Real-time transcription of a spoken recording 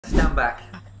I'm back.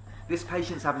 This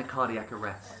patient's having a cardiac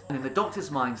arrest. And in the doctor's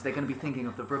minds, they're going to be thinking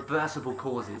of the reversible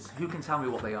causes. Who can tell me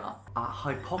what they are?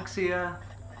 Hypoxia?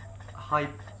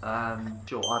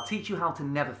 Sure, I'll teach you how to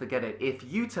never forget it if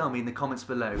you tell me in the comments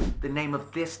below the name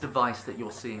of this device that you're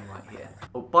seeing right here.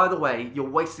 Oh, by the way, you're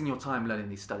wasting your time learning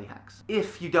these study hacks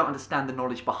if you don't understand the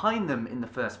knowledge behind them in the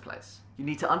first place. You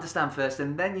need to understand first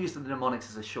and then use the mnemonics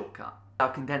as a shortcut.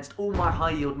 I've condensed all my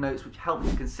high yield notes which help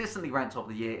me consistently rank top of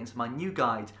the year into my new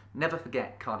guide, Never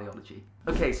Forget Cardiology.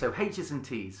 Okay, so H's and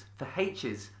T's. For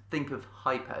H's, think of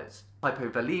hypos.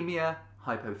 Hypovolemia,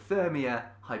 hypothermia,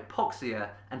 hypoxia,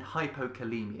 and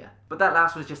hypokalemia. But that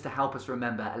last was just to help us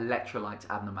remember electrolyte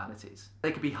abnormalities.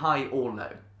 They could be high or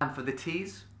low. And for the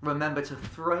T's, remember to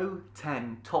throw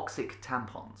 10 toxic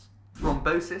tampons.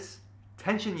 Thrombosis,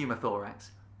 tension pneumothorax,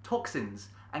 toxins,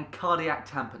 and cardiac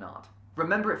tamponade.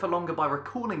 Remember it for longer by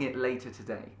recalling it later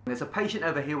today. There's a patient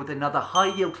over here with another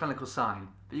high yield clinical sign,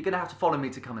 but you're going to have to follow me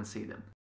to come and see them.